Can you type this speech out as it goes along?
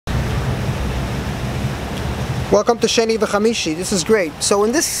Welcome to Sheni V'Chamishi. This is great. So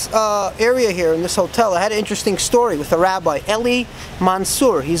in this area here, in this hotel, I had an interesting story with a rabbi, Eli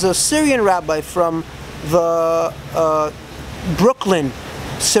Mansour. He's a Syrian rabbi from the Brooklyn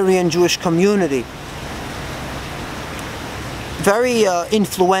Syrian Jewish community. Very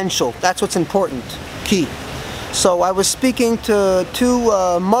influential. That's what's important, key. So I was speaking to two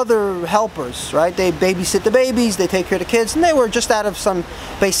mother helpers, right? They babysit the babies, they take care of the kids, and they were just out of some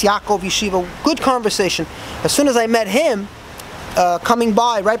Beis Yaakov yeshiva. Good conversation. As soon as I met him, coming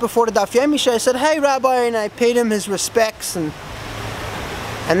by right before the Daf Yomi, I said, "Hey, Rabbi," and I paid him his respects, and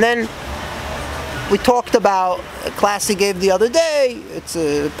then we talked about a class he gave the other day. It's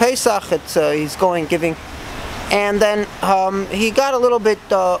Pesach. It's he's giving. And then he got a little bit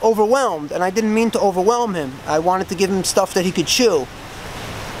overwhelmed, and I didn't mean to overwhelm him. I wanted to give him stuff that he could chew.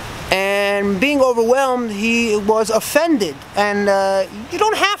 And being overwhelmed, he was offended. And you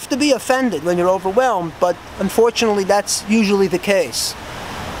don't have to be offended when you're overwhelmed, but unfortunately that's usually the case.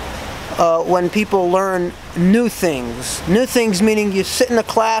 When people learn new things. New things meaning you sit in a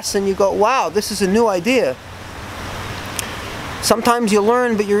class and you go, wow, this is a new idea. Sometimes you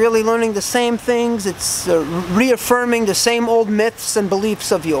learn, but you're really learning the same things. It's reaffirming the same old myths and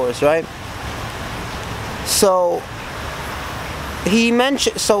beliefs of yours, right? So he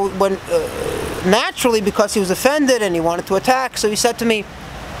mentioned, so when naturally, because he was offended and he wanted to attack, so he said to me,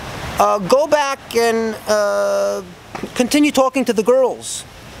 go back and continue talking to the girls.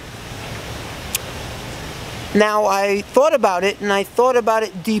 Now, I thought about it, and I thought about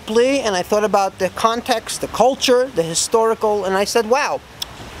it deeply, and I thought about the context, the culture, the historical, and I said, wow.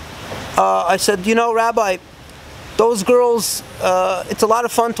 I said, you know, Rabbi, those girls, it's a lot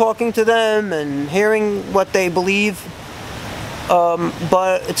of fun talking to them and hearing what they believe,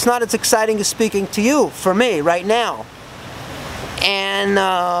 but it's not as exciting as speaking to you, for me, right now. And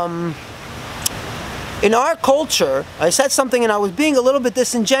in our culture, I said something and I was being a little bit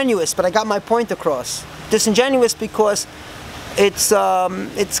disingenuous, but I got my point across. Disingenuous because it's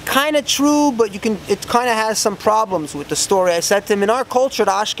kind of true, but it kind of has some problems with the story. I said to him, in our culture,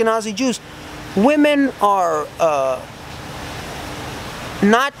 the Ashkenazi Jews, women are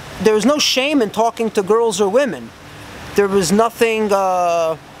not. There's no shame in talking to girls or women. There was nothing.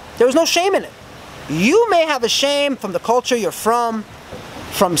 There was no shame in it. You may have a shame from the culture you're from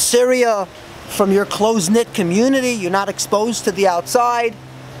Syria, from your close-knit community. You're not exposed to the outside.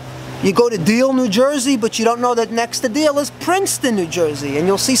 You go to Deal, New Jersey, but you don't know that next to Deal is Princeton, New Jersey. And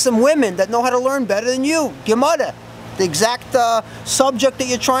you'll see some women that know how to learn better than you. Gemara, the exact subject that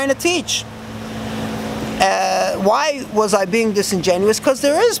you're trying to teach. Why was I being disingenuous? Because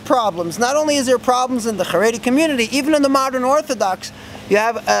there is problems. Not only is there problems in the Haredi community, even in the modern Orthodox, you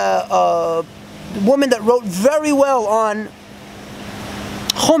have a woman that wrote very well on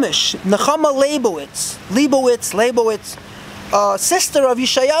Chumash, Nechama Leibowitz. Leibowitz. Sister of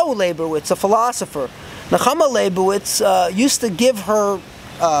Yeshayahu Leibowitz, a philosopher. Nechama Leibowitz used to give her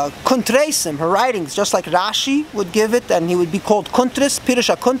kuntresim, her writings, just like Rashi would give it, and he would be called kuntris,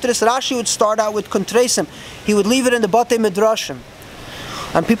 Pirush HaKuntris. Rashi would start out with kuntresim. He would leave it in the Batei Midrashim,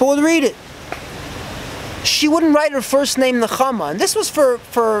 and people would read it. She wouldn't write her first name Nechama, and this was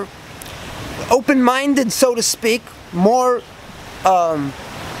for open-minded, so to speak, more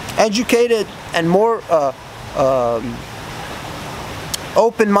educated and more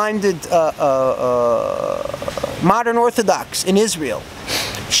open-minded modern Orthodox in Israel.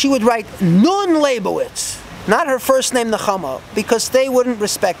 She would write Nun Leibowitz, not her first name Nechama, because they wouldn't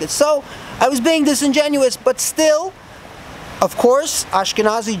respect it. So I was being disingenuous, but still, of course,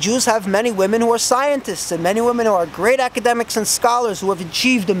 Ashkenazi Jews have many women who are scientists and many women who are great academics and scholars who have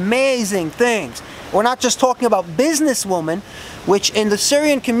achieved amazing things. We're not just talking about businesswomen, which in the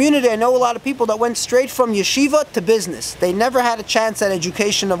Syrian community, I know a lot of people that went straight from yeshiva to business. They never had a chance at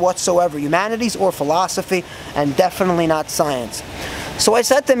education of whatsoever, humanities or philosophy, and definitely not science. So I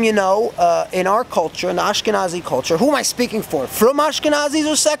said to them, you know, in our culture, in the Ashkenazi culture, who am I speaking for? From Ashkenazis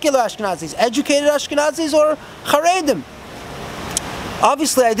or secular Ashkenazis? Educated Ashkenazis or Haredim?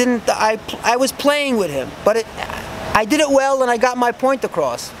 Obviously, I was playing with him, but I did it well and I got my point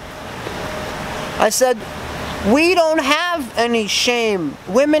across. I said, we don't have any shame.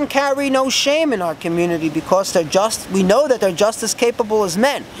 Women carry no shame in our community because we know that they're just as capable as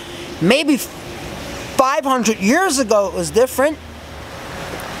men. Maybe 500 years ago it was different.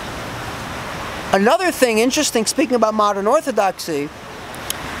 Another thing interesting, speaking about modern Orthodoxy,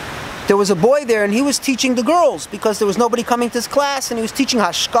 there was a boy there and he was teaching the girls because there was nobody coming to his class, and he was teaching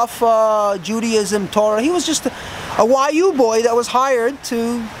Hashkafa, Judaism, Torah. He was just a YU boy that was hired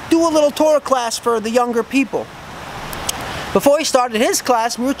to do a little Torah class for the younger people. Before he started his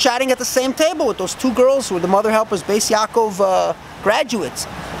class, we were chatting at the same table with those two girls who were the Mother Helpers Beis Yaakov graduates.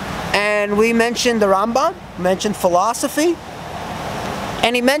 And we mentioned the Rambam, mentioned philosophy,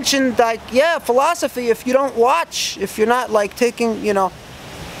 and he mentioned, like, yeah, philosophy, if you don't watch, if you're not like taking, you know,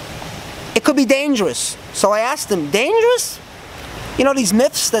 it could be dangerous. So I asked him, dangerous? You know, these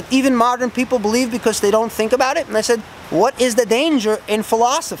myths that even modern people believe because they don't think about it? And I said, what is the danger in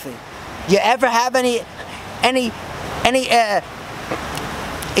philosophy? You ever have any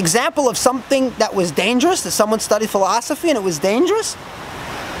example of something that was dangerous, that someone studied philosophy and it was dangerous?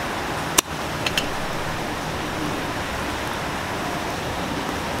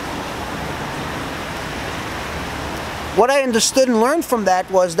 What I understood and learned from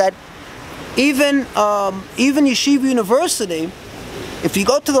that was that even Yeshiva University, if you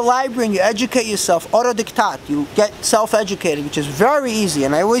go to the library and you educate yourself, autodiktat, you get self-educated, which is very easy.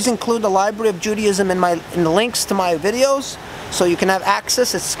 And I always include the Library of Judaism in the links to my videos, so you can have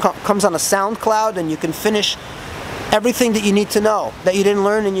access. It comes on a SoundCloud, and you can finish everything that you need to know that you didn't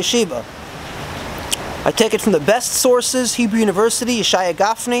learn in yeshiva. I take it from the best sources: Hebrew University, Yeshaya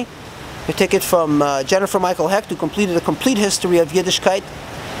Gafni. I take it from Jennifer Michael Hecht, who completed a complete history of Yiddishkeit.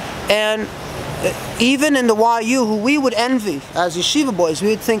 And even in the YU, who we would envy as yeshiva boys, we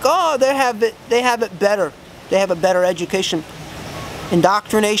would think, oh, they have it better. They have a better education.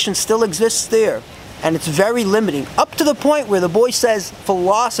 Indoctrination still exists there, and it's very limiting. Up to the point where the boy says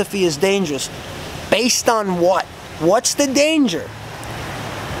philosophy is dangerous. Based on what? What's the danger?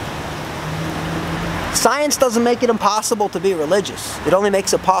 Science doesn't make it impossible to be religious. It only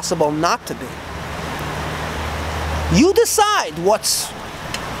makes it possible not to be. You decide what's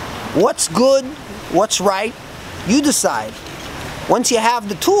good, what's right. You decide. Once you have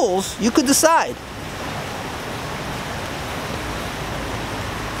the tools, you could decide.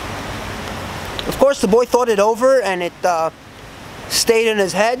 Of course, the boy thought it over, and it stayed in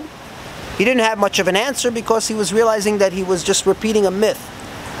his head. He didn't have much of an answer because he was realizing that he was just repeating a myth.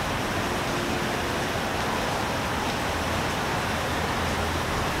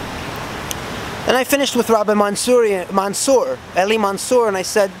 And I finished with Rabbi Eli Mansour, and I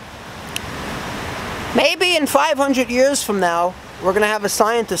said, maybe in 500 years from now, we're going to have a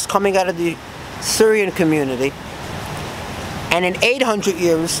scientist coming out of the Syrian community, and in 800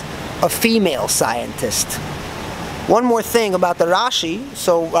 years, a female scientist. One more thing about the Rashi.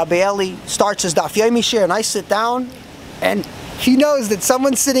 So Rabbi Eli starts his Daf Yomi Shir, and I sit down, and he knows that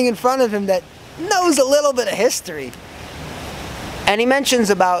someone's sitting in front of him that knows a little bit of history. And he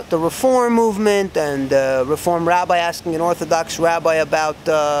mentions about the Reform movement and the Reform rabbi asking an Orthodox rabbi about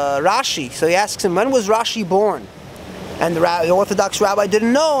Rashi. So he asks him, when was Rashi born? And the Orthodox rabbi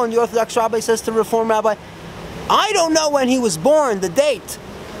didn't know, and the Orthodox rabbi says to the Reform rabbi, I don't know when he was born, the date,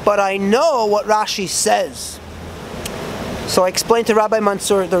 but I know what Rashi says. So I explained to Rabbi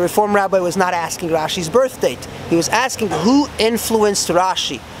Mansour, the Reform rabbi was not asking Rashi's birth date. He was asking who influenced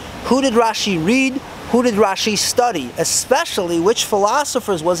Rashi. Who did Rashi read? Who did Rashi study? Especially, which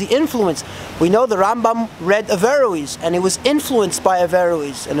philosophers was he influenced? We know the Rambam read Averroes, and he was influenced by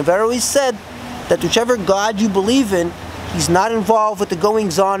Averroes. And Averroes said that whichever God you believe in, he's not involved with the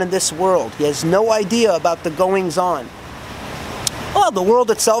goings-on in this world. He has no idea about the goings-on. Well, the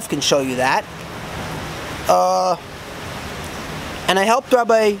world itself can show you that. And I helped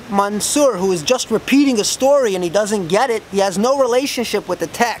Rabbi Mansour, who is just repeating a story and he doesn't get it. He has no relationship with the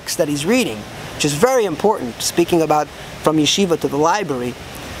text that he's reading, which is very important, speaking about from yeshiva to the library,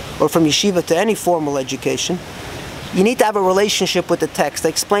 or from yeshiva to any formal education. You need to have a relationship with the text. I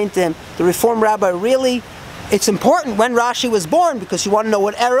explained to him, the Reform rabbi really, it's important when Rashi was born, because you want to know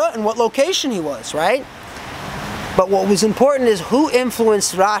what era and what location he was, right? But what was important is who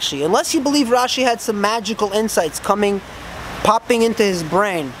influenced Rashi. Unless you believe Rashi had some magical insights popping into his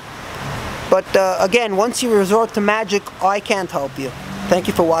brain. But again, once you resort to magic, I can't help you. Thank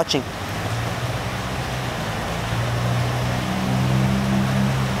you for watching.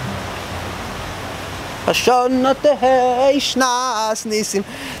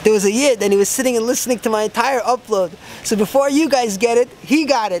 There was a Yid, and he was sitting and listening to my entire upload. So before you guys get it, he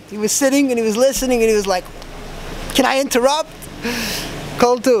got it. He was sitting and he was listening, and he was like, can I interrupt?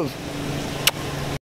 Kol Tuv.